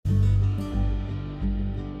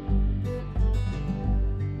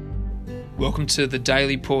Welcome to the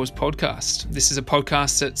Daily Pause podcast. This is a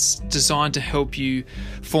podcast that's designed to help you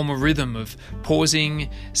form a rhythm of pausing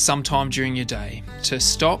sometime during your day, to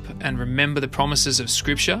stop and remember the promises of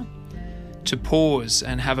Scripture, to pause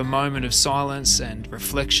and have a moment of silence and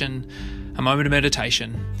reflection, a moment of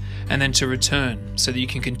meditation, and then to return so that you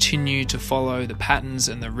can continue to follow the patterns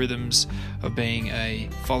and the rhythms of being a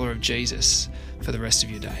follower of Jesus for the rest of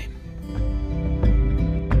your day.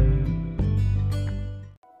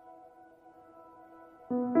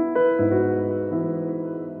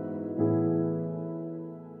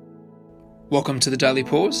 Welcome to the Daily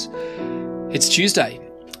Pause. It's Tuesday,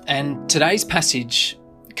 and today's passage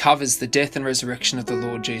covers the death and resurrection of the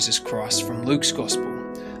Lord Jesus Christ from Luke's Gospel,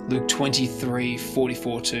 Luke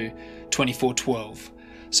 23:44 to 24:12.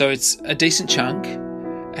 So it's a decent chunk,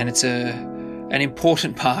 and it's an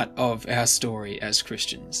important part of our story as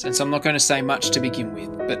Christians. And so I'm not going to say much to begin with,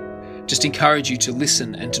 but just encourage you to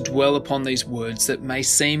listen and to dwell upon these words that may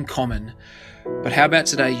seem common, but how about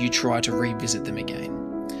today you try to revisit them again?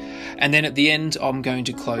 And then at the end, I'm going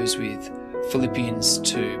to close with Philippians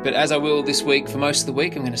 2. But as I will this week, for most of the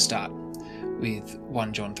week, I'm going to start with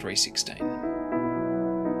 1 John 3:16.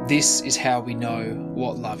 This is how we know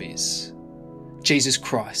what love is. Jesus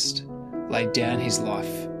Christ laid down his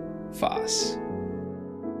life for us.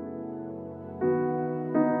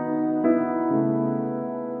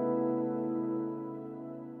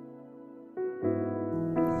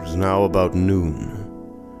 It was now about noon,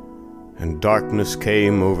 and darkness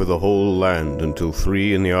came over the whole land until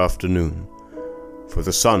 3 p.m, for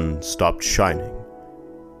the sun stopped shining,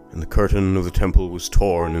 and the curtain of the temple was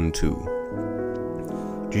torn in two.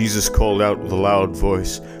 Jesus called out with a loud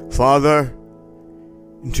voice, "Father,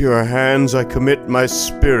 into your hands I commit my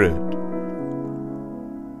spirit."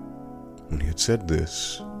 When he had said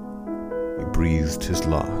this, he breathed his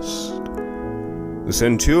last. The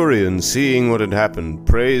centurion, seeing what had happened,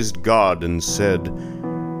 praised God and said,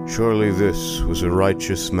 "Surely this was a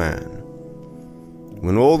righteous man."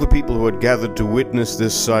 When all the people who had gathered to witness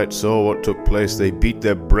this sight saw what took place, they beat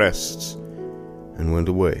their breasts and went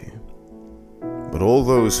away. But all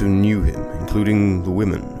those who knew him, including the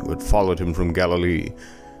women who had followed him from Galilee,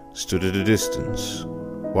 stood at a distance,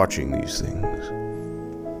 watching these things.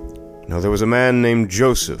 Now there was a man named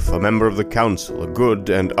Joseph, a member of the council, a good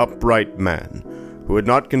and upright man, who had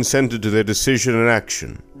not consented to their decision and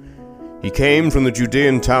action. He came from the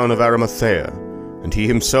Judean town of Arimathea, and he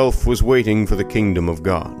himself was waiting for the kingdom of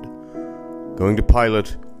God. Going to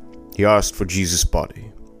Pilate, he asked for Jesus'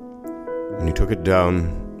 body. And he took it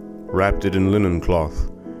down, wrapped it in linen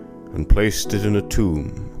cloth, and placed it in a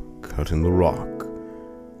tomb cut in the rock,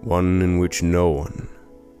 one in which no one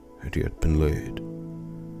had yet been laid.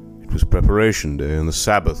 It was preparation day, and the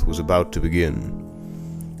Sabbath was about to begin.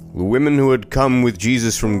 The women who had come with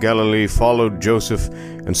Jesus from Galilee followed Joseph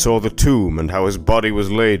and saw the tomb and how his body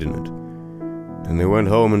was laid in it. And they went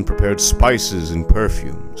home and prepared spices and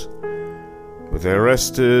perfumes. But they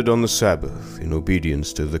rested on the Sabbath in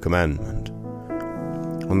obedience to the commandment.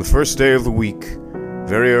 On the first day of the week,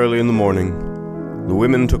 very early in the morning, the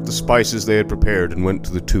women took the spices they had prepared and went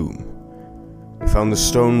to the tomb. They found the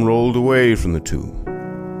stone rolled away from the tomb.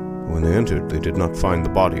 When they entered, they did not find the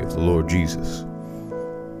body of the Lord Jesus.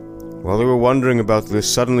 While they were wondering about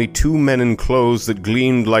this, suddenly 2 men in clothes that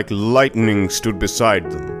gleamed like lightning stood beside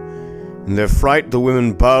them. In their fright, the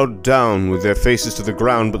women bowed down with their faces to the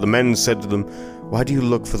ground, but the men said to them, "Why do you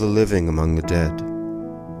look for the living among the dead?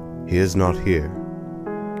 He is not here.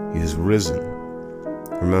 He is risen.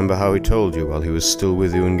 Remember how he told you while he was still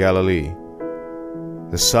with you in Galilee.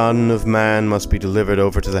 The Son of Man must be delivered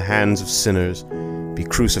over to the hands of sinners, be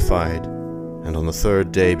crucified, and on the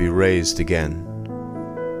 3rd day be raised again."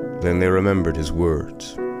 Then they remembered his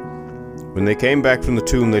words. When they came back from the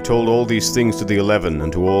tomb, they told all these things to the 11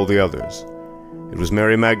 and to all the others. It was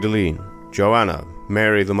Mary Magdalene, Joanna,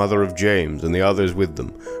 Mary the mother of James, and the others with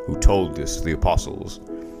them, who told this to the apostles.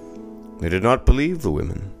 They did not believe the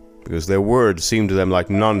women, because their words seemed to them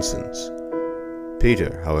like nonsense.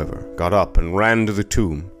 Peter, however, got up and ran to the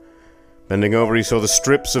tomb. Bending over, he saw the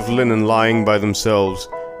strips of linen lying by themselves,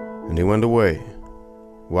 and he went away,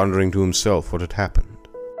 wondering to himself what had happened.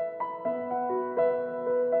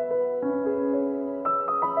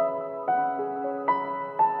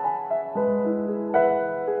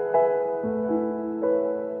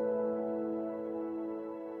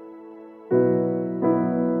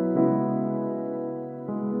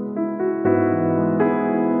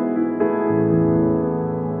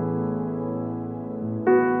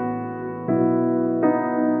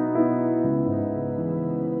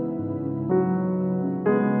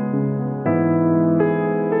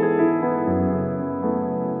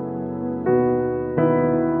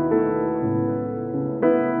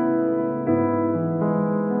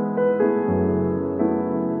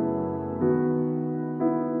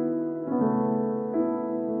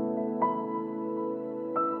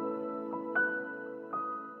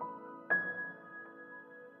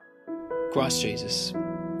 Christ Jesus,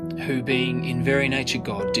 who being in very nature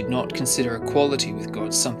God, did not consider equality with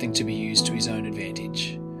God something to be used to his own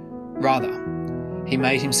advantage. Rather, he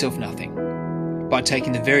made himself nothing, by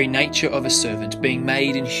taking the very nature of a servant, being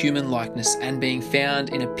made in human likeness, and being found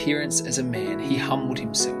in appearance as a man, he humbled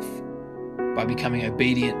himself by becoming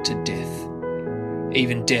obedient to death,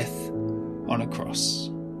 even death on a cross.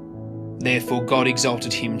 Therefore God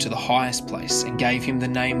exalted him to the highest place and gave him the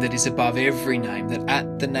name that is above every name, that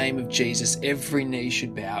at the name of Jesus every knee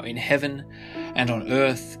should bow, in heaven and on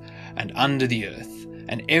earth and under the earth,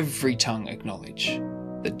 and every tongue acknowledge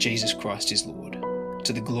that Jesus Christ is Lord,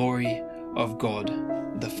 to the glory of God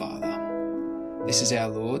the Father. This is our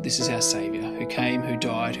Lord, this is our Saviour, who came, who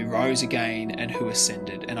died, who rose again, and who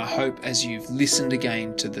ascended. And I hope as you've listened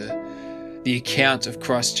again to the account of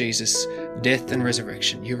Christ Jesus' death and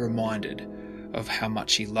resurrection, you're reminded of how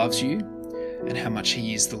much he loves you and how much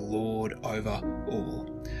he is the Lord over all.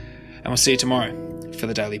 And we'll see you tomorrow for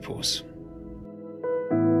the Daily Pause.